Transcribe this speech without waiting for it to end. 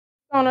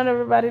going on,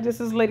 everybody?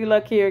 This is Lady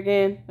Luck here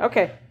again.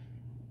 Okay,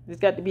 this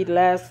got to be the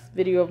last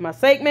video of my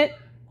segment.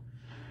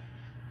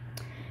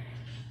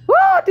 Woo!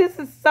 This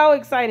is so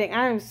exciting.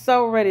 I am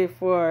so ready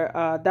for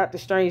Doctor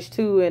Strange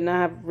 2, and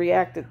I have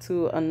reacted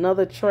to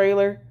another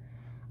trailer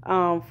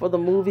for the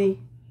movie.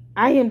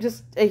 I am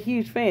just a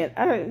huge fan.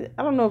 I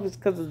don't know if it's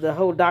because of the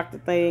whole doctor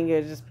thing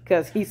or just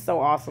because he's so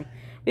awesome.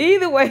 But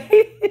either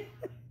way,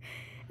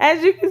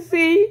 as you can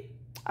see,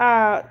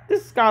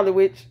 this is Scarlet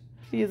Witch.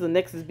 She is a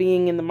Nexus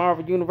being in the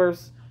Marvel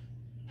Universe.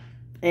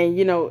 And,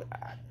 you know,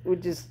 we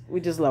just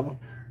love them.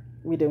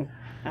 We do.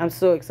 I'm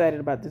so excited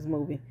about this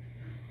movie.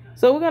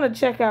 So we're going to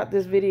check out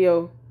this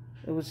video.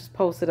 It was just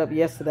posted up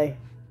yesterday.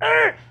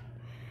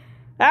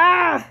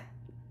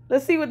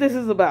 Let's see what this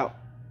is about.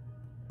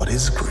 What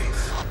is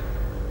grief?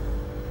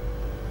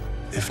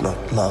 If not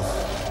love,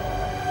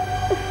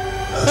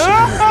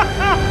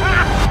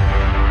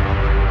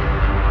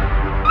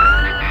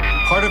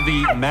 Part of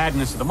the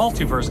madness of the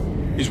multiverse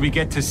is we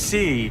get to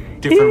see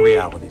different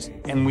realities.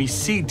 And we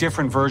see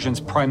different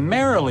versions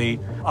primarily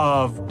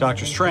of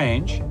Doctor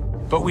Strange,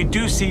 but we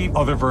do see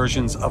other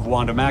versions of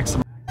Wanda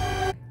Maximoff.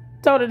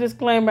 Total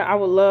disclaimer, I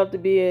would love to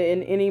be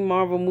in any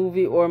Marvel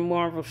movie or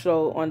Marvel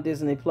show on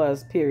Disney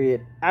Plus,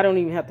 period. I don't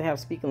even have to have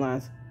speaking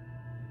lines.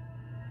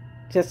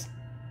 Just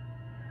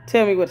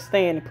tell me where to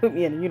stand and put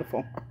me in a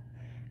uniform.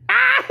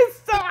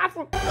 It's so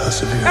awesome.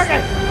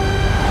 Okay.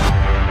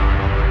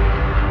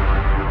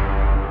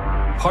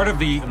 Part of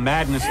the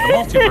madness of the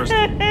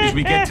multiverse is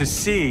we get to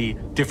see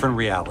different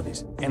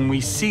realities. And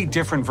we see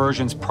different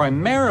versions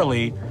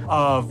primarily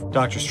of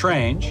Doctor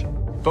Strange,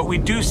 but we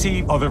do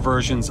see other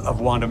versions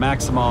of Wanda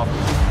Maximoff.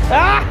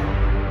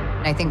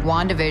 I think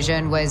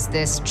WandaVision was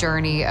this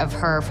journey of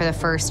her for the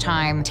first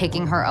time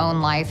taking her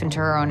own life into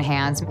her own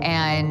hands.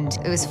 And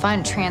it was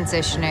fun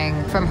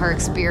transitioning from her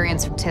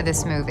experience to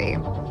this movie.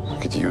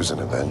 could use an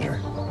Avenger.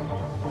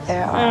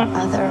 There are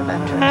other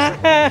Avengers.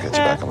 Get you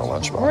back on the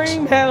lunchbox.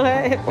 Bring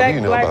that What do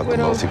you know about the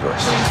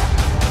multiverse?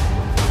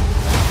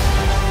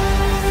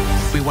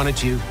 We wanted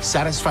to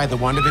satisfy the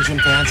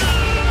WandaVision fans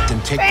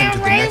and take them to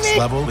the next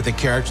level with a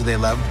character they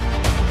love.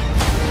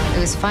 It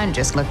was fun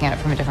just looking at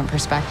it from a different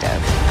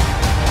perspective.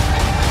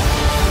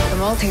 The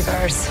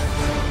multiverse.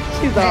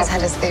 He always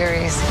had his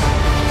theories.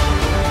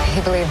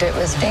 He believed it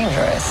was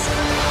dangerous.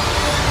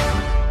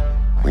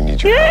 We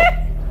need your help.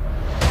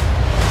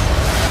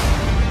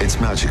 It's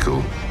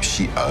magical.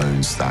 She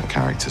owns that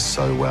character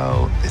so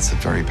well. It's a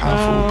very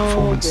powerful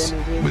performance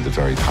with a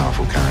very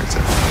powerful character.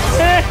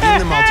 In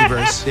the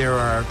multiverse, there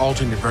are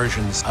alternate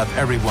versions of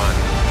everyone,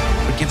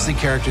 which gives the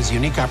characters a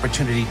unique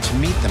opportunity to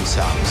meet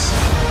themselves,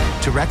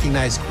 to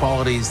recognize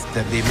qualities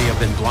that they may have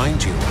been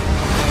blind to.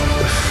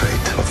 The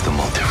fate of the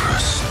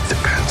multiverse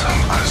depends on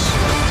us.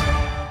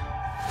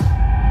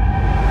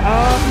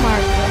 Oh my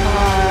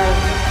God.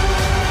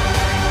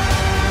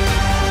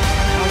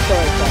 I'm so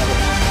excited.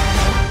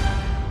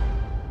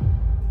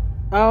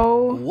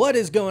 Oh, what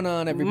is going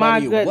on,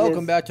 everybody?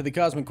 Welcome back to The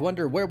Cosmic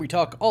Wonder, where we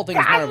talk all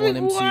things Marvel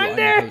and MCU. I'm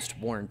your host,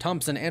 Warren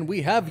Thompson, and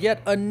we have yet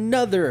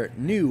another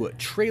new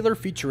trailer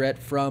featurette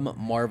from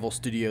Marvel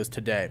Studios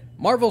today.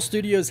 Marvel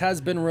Studios has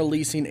been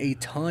releasing a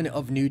ton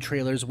of new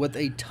trailers with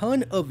a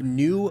ton of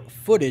new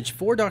footage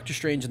for Doctor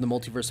Strange in the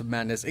Multiverse of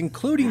Madness,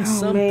 including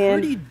some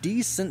pretty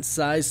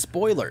decent-sized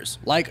spoilers.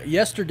 Like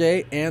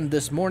yesterday and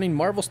this morning,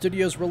 Marvel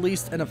Studios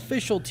released an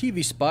official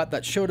TV spot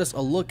that showed us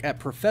a look at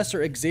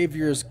Professor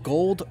Xavier's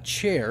gold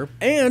chair,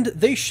 and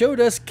they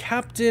showed us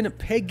Captain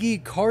Peggy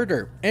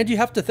Carter. And you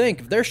have to think,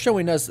 if they're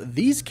showing us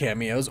these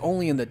cameos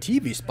only in the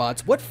TV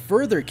spots, what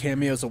further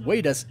cameos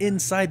await us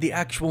inside the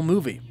actual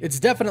movie? It's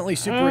definitely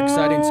super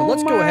exciting, so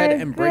let's go ahead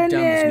and break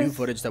down this new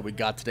footage that we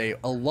got today.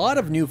 A lot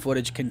of new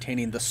footage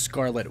containing the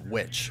Scarlet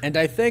Witch, and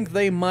I think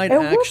they might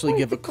actually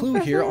give a clue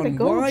here on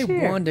why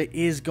Wanda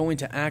is going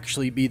to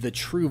actually be the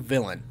true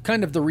villain,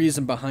 kind of the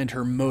reason behind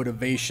her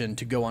motivation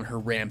to go on her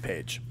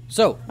rampage.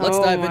 So let's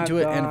dive into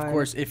it, and of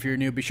course, if you're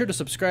new, be sure to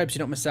subscribe so you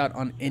don't miss out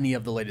on any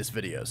of the latest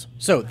videos.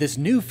 So this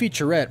new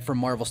featurette from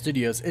Marvel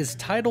Studios is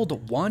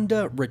titled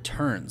Wanda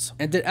Returns,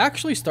 and it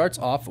actually starts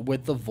off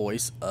with the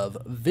voice of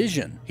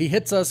Vision. He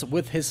hits us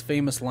with his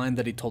famous line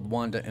that he told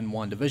Wanda in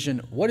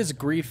WandaVision, "What is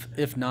grief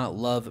if not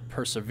love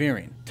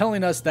persevering?"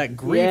 Telling us that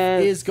grief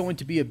is going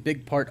to be a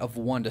big part of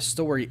Wanda's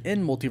story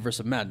in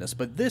Multiverse of Madness,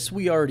 but this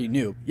we already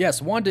knew.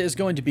 Yes, Wanda is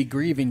going to be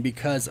grieving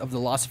because of the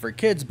loss of her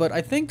kids, but I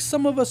think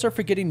some of us are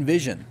forgetting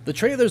Vision. The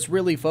trailers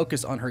really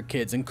focus on her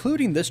kids,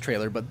 including this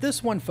trailer, but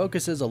this one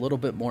focuses a little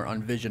bit more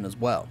on Vision as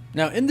well.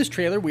 Now, in this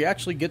trailer, we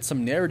actually get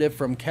some narrative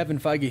from Kevin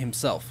Feige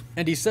himself,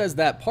 and he says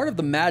that part of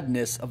the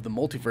madness of the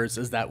multiverse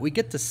is that we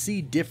get to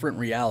see different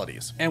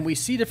realities, and we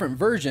see different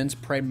versions,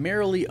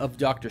 primarily of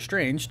Doctor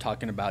Strange,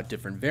 talking about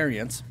different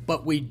variants,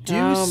 but we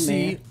do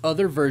see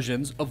other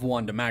versions of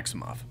Wanda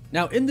Maximoff.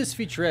 Now, in this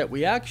featurette,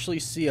 we actually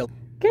see a...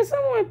 Can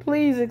someone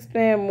please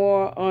expand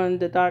more on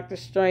the Doctor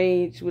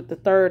Strange with the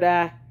third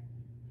eye?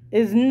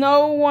 Is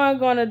no one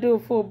gonna do a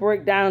full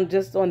breakdown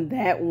just on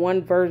that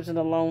one version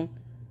alone?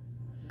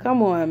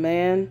 Come on,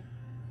 man.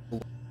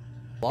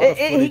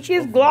 He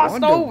gets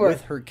glossed over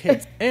with her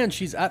kids, and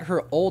she's at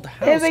her old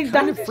house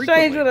kind of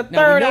frequently. With a now,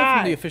 we third know eye.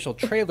 from the official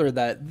trailer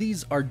that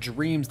these are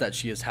dreams that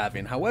she is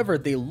having. However,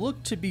 they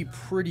look to be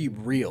pretty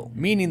real,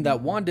 meaning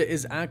that Wanda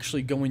is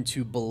actually going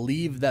to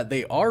believe that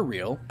they are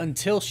real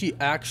until she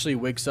actually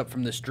wakes up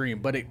from this dream.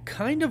 But it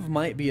kind of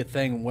might be a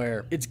thing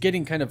where it's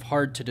getting kind of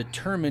hard to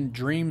determine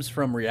dreams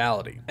from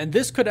reality. And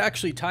this could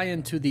actually tie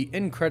into the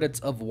end credits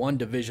of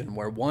WandaVision,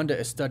 where Wanda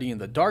is studying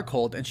the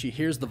Darkhold and she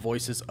hears the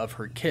voices of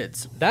her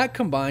kids. That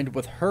combined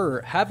with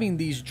her having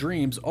these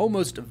dreams,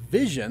 almost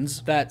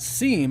visions that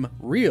seem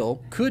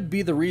real, could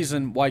be the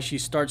reason why she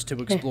starts to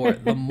explore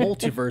the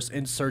multiverse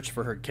in search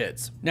for her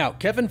kids. Now,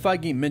 Kevin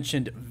Feige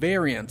mentioned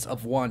variants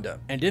of Wanda,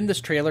 and in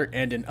this trailer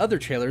and in other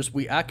trailers,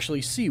 we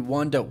actually see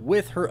Wanda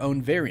with her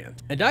own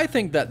variant. And I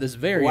think that this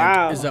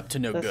variant is up to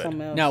no good.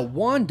 Now,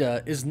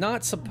 Wanda is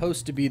not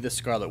supposed to be the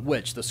Scarlet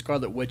Witch. The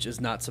Scarlet Witch is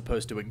not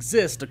supposed to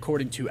exist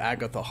according to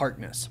Agatha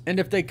Harkness. And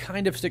if they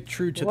kind of stick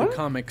true to the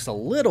comics a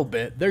little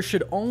bit, there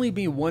should only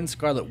be one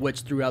Scarlet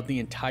Witch throughout the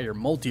entire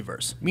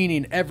multiverse,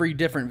 meaning every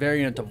different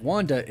variant of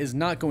Wanda is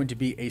not going to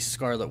be a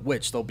Scarlet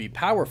Witch. They'll be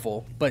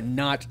powerful, but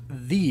not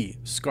the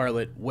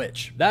Scarlet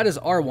Witch. That is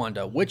our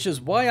Wanda, which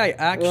is why I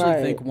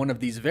actually think one of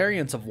these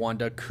variants of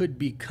Wanda could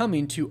be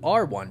coming to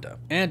our Wanda.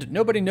 And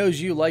nobody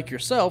knows you like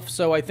yourself,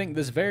 so I think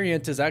this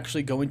variant is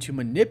actually going to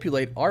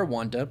manipulate our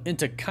Wanda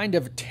into kind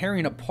of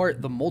tearing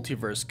apart the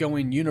multiverse,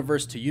 going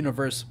universe to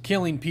universe,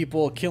 killing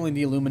people, killing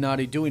the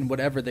Illuminati, doing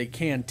whatever they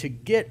can to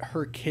get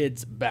her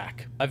kids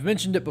back. I've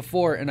mentioned it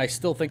before, and I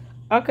still think...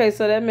 Okay,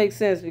 so that makes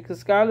sense because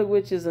Scarlet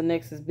Witch is a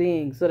Nexus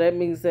being. So that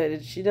means that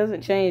if she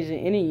doesn't change in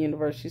any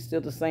universe, she's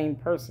still the same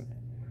person.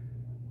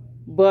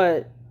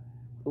 But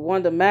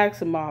Wanda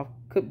Maximoff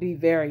could be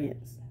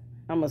variants,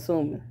 I'm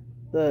assuming.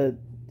 The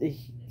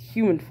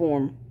human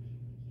form.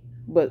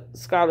 But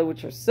Scarlet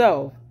Witch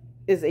herself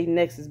is a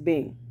Nexus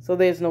being. So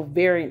there's no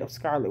variant of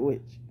Scarlet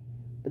Witch.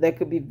 But there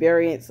could be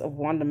variants of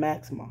Wanda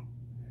Maximoff.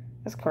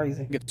 That's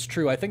crazy. It's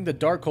true. I think the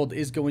Darkhold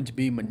is going to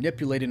be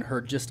manipulating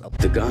her just a...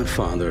 The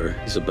Godfather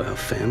is about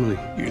family.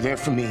 You're there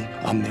for me.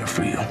 I'm there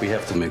for you. We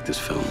have to make this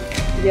film.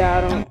 Yeah,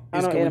 I don't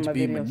is going to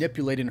be videos.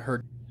 Manipulating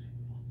her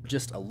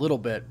just a little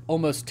bit,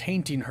 almost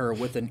tainting her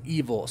with an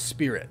evil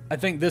spirit. I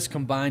think this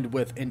combined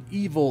with an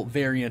evil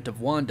variant of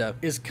Wanda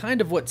is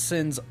kind of what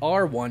sends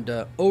our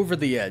Wanda over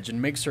the edge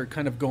and makes her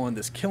kind of go on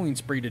this killing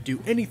spree to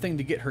do anything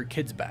to get her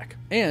kids back.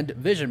 And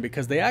Vision,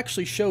 because they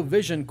actually show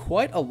Vision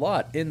quite a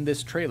lot in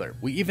this trailer.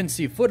 We even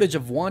see footage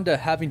of Wanda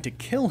having to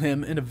kill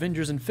him in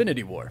Avengers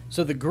Infinity War.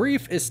 So the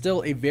grief is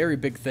still a very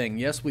big thing.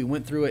 Yes, we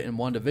went through it in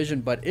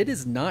WandaVision, but it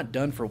is not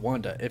done for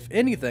Wanda. If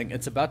anything,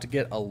 it's about to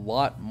get a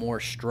lot more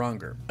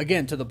stronger.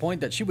 Again, to the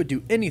point that she would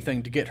do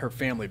anything to get her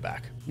family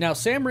back. Now,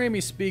 Sam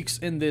Raimi speaks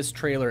in this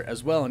trailer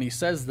as well, and he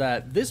says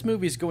that this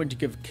movie is going to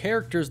give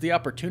characters the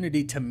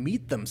opportunity to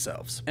meet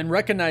themselves and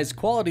recognize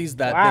qualities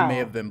that they may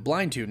have been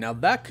blind to. Now,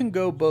 that can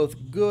go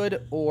both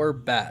good or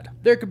bad.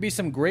 There could be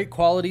some great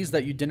qualities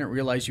that you didn't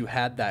realize you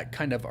had that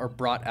kind of are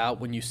brought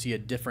out when you see a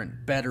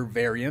different, better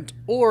variant,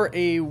 or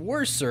a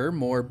worser,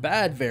 more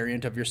bad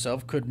variant of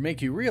yourself could make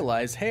you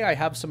realize, hey, I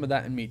have some of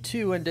that in me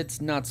too, and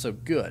it's not so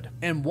good.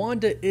 And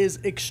Wanda is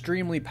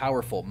extremely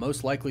powerful,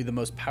 most likely the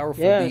most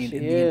powerful being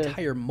in the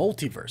entire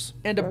multiverse.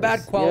 And a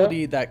bad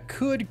quality that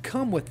could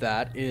come with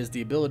that is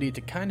the ability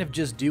to kind of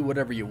just do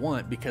whatever you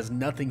want because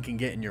nothing can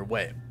get in your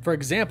way. For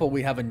example,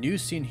 we have a new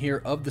scene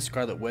here of the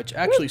Scarlet Witch,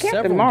 actually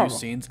several new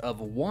scenes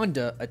of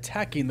Wanda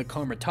attacking the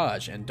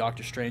Carmitage and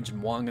Doctor Strange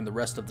and Wong and the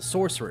rest of the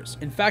sorcerers.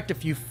 In fact,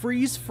 if you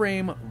freeze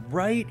frame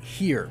right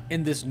here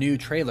in this new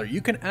trailer,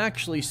 you can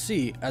actually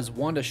see as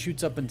Wanda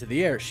shoots up into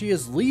the air, she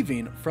is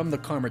leaving from the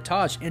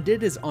Carmitage and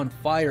it is on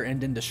fire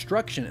and in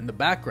destruction in the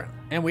background.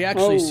 And we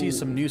actually see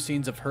some new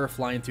scenes of her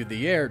flying through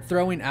the air,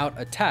 throwing out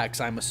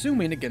attacks, I'm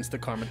assuming against the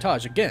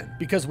Carmitage again.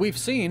 Because we've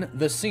seen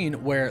the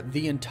scene where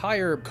the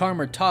entire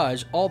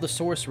Carmitage, all the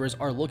sorcerers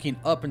are looking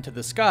up into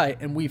the sky,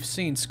 and we've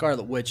seen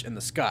Scarlet Witch in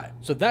the sky.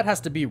 So that has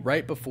to be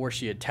right before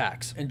she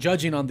attacks. And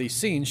judging on these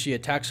scenes, she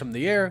attacks from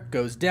the air,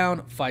 goes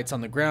down, fights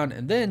on the ground,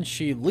 and then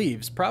she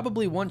leaves,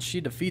 probably once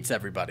she defeats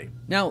everybody.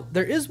 Now,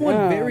 there is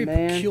one very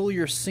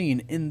peculiar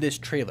scene in this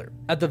trailer.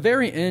 At the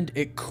very end,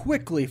 it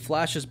quickly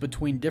flashes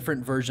between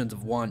different versions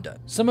of Wanda.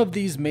 Some of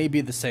these may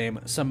be the same,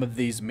 some of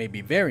these may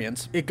be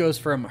variants. It goes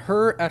from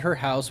her at her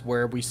house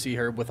where we see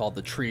her with all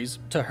the trees,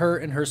 to her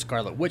in her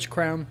Scarlet Witch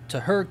crown,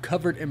 to her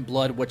covered in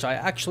blood, which I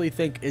actually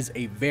think is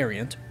a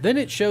variant. Then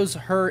it shows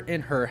her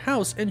in her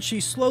house and she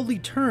slowly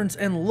turns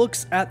and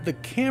looks at the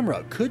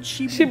camera. Could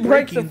she be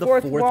breaking the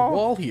fourth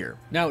wall here?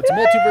 Now, it's a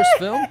multiverse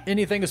film.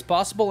 Anything is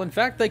possible. In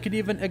fact, they could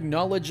even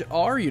acknowledge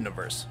our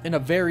universe in a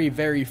very,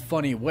 very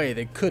funny way.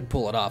 They could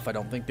pull it off. I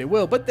don't think they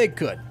will, but they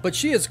could. But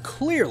she is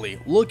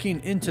clearly looking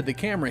into the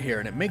camera here,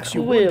 and it makes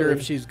you wonder wonder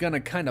if she's gonna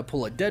kind of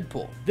pull a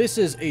Deadpool. This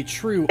is a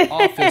true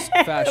Office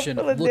fashion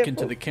look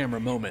into the camera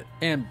moment.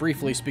 And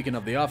briefly speaking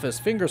of The Office,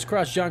 fingers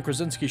crossed John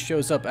Krasinski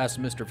shows up as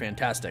Mr.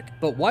 Fantastic.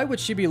 But why would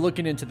she be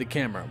looking into the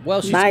camera?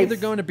 Well, she's either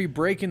going to be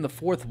breaking the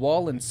fourth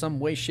wall in some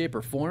way, shape,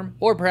 or form,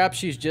 or perhaps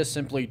she's just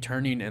simply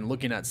turning and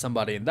looking at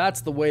somebody, and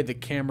that's the way the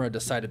camera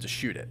decided to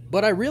shoot it.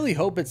 But I really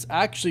hope it's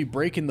actually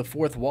breaking the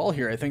fourth wall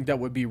here. I think that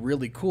would be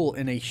really cool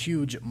in a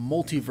huge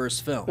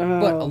multiverse film.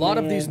 But a lot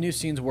of these new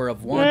scenes were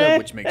of Wanda,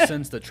 which makes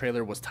sense. The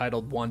trailer was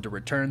titled Wanda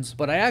Returns,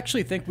 but I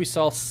actually think we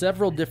saw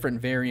several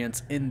different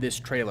variants in this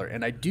trailer,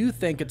 and I do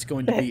think it's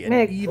going to be an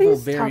evil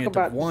variant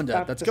of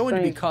Wanda that's going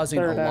to be causing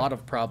a lot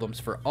of problems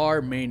for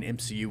our main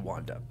MCU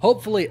Wanda.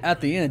 Hopefully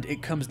at the end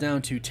it comes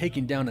down to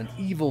taking down an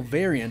evil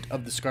variant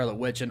of the Scarlet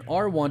Witch and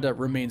our Wanda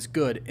remains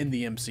good in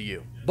the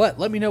MCU. But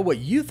let me know what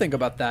you think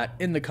about that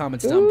in the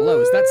comments down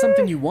below. Is that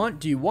something you want?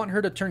 Do you want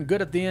her to turn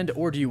good at the end,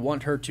 or do you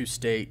want her to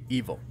stay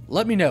evil?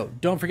 Let me know.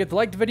 Don't forget to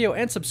like the video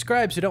and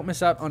subscribe so you don't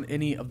miss out on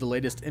any of the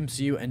latest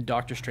MCU and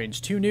Doctor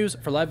Strange 2 news.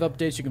 For live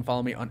updates, you can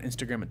follow me on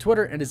Instagram and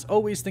Twitter. And as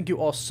always, thank you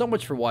all so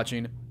much for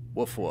watching.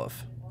 Woof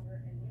woof.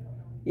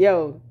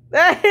 Yo,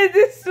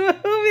 this movie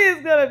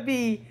is gonna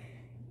be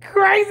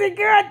crazy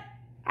good.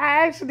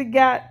 I actually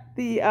got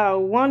the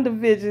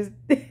WandaVision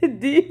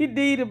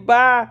DVD to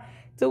buy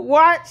to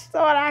watch so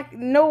I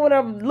know what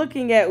I'm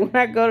looking at when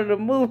I go to the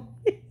movie.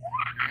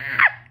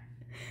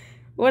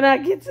 When I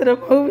get to the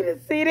movie to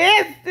see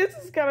this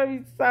is gonna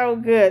be so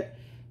good.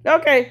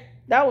 Okay,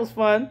 that was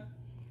fun.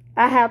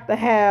 I have to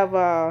have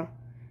a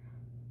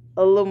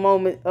little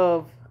moment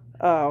of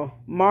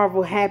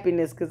Marvel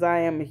happiness because I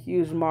am a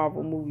huge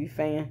Marvel movie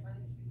fan.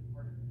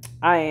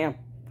 I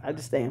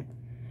just am.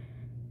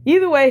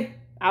 Either way,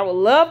 I would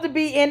love to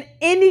be in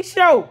any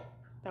show.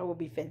 That would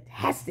be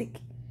fantastic.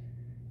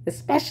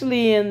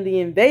 Especially in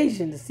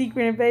the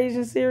Secret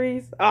Invasion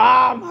series.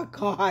 Oh my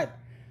God.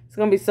 It's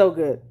going to be so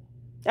good.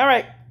 All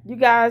right, you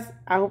guys,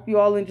 I hope you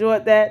all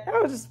enjoyed that.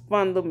 That was just a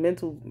fun little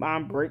mental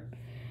mind break.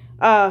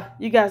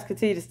 You guys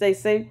continue to stay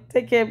safe.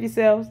 Take care of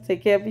yourselves.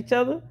 Take care of each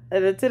other.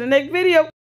 And until the next video.